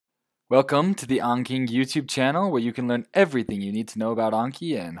Welcome to the AnKing YouTube channel where you can learn everything you need to know about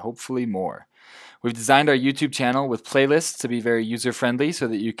Anki and hopefully more. We've designed our YouTube channel with playlists to be very user-friendly so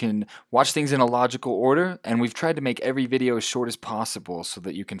that you can watch things in a logical order, and we've tried to make every video as short as possible so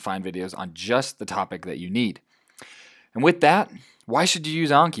that you can find videos on just the topic that you need. And with that, why should you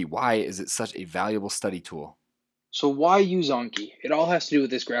use Anki? Why is it such a valuable study tool? So why use Anki? It all has to do with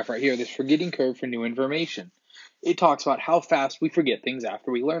this graph right here, this forgetting curve for new information. It talks about how fast we forget things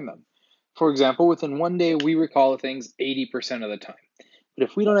after we learn them. For example, within one day, we recall things 80% of the time. But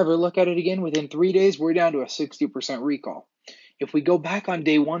if we don't ever look at it again, within 3 days, we're down to a 60% recall. If we go back on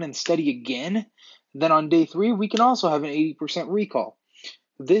day 1 and study again, then on day 3, we can also have an 80% recall.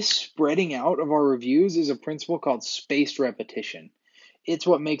 This spreading out of our reviews is a principle called spaced repetition. It's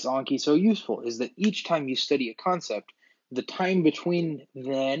what makes Anki so useful, is that each time you study a concept, the time between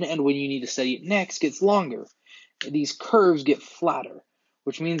then and when you need to study it next gets longer. These curves get flatter,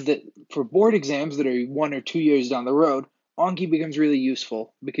 which means that for board exams that are 1 or 2 years down the road, Anki becomes really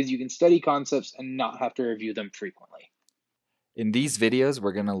useful because you can study concepts and not have to review them frequently. In these videos,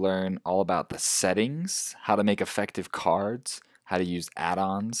 we're going to learn all about the settings, how to make effective cards, how to use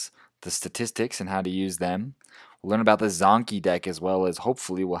add-ons, the statistics and how to use them. We'll learn about the Anki deck, as well as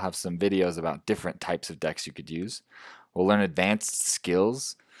hopefully we'll have some videos about different types of decks you could use. We'll learn advanced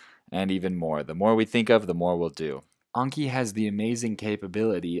skills and even more. The more we think of, the more we'll do. Anki has the amazing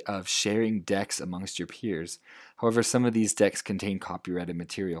capability of sharing decks amongst your peers. However, some of these decks contain copyrighted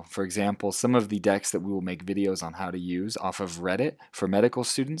material. For example, some of the decks that we will make videos on how to use off of Reddit for medical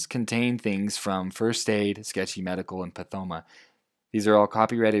students contain things from First Aid, Sketchy Medical, and Pathoma. These are all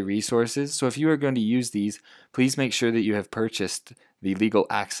copyrighted resources, so if you are going to use these, please make sure that you have purchased the legal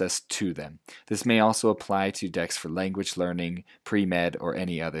access to them. This may also apply to decks for language learning, pre-med, or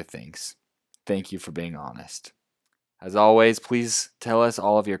any other things. Thank you for being honest. As always, please tell us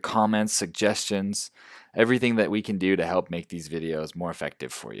all of your comments, suggestions, everything that we can do to help make these videos more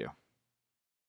effective for you.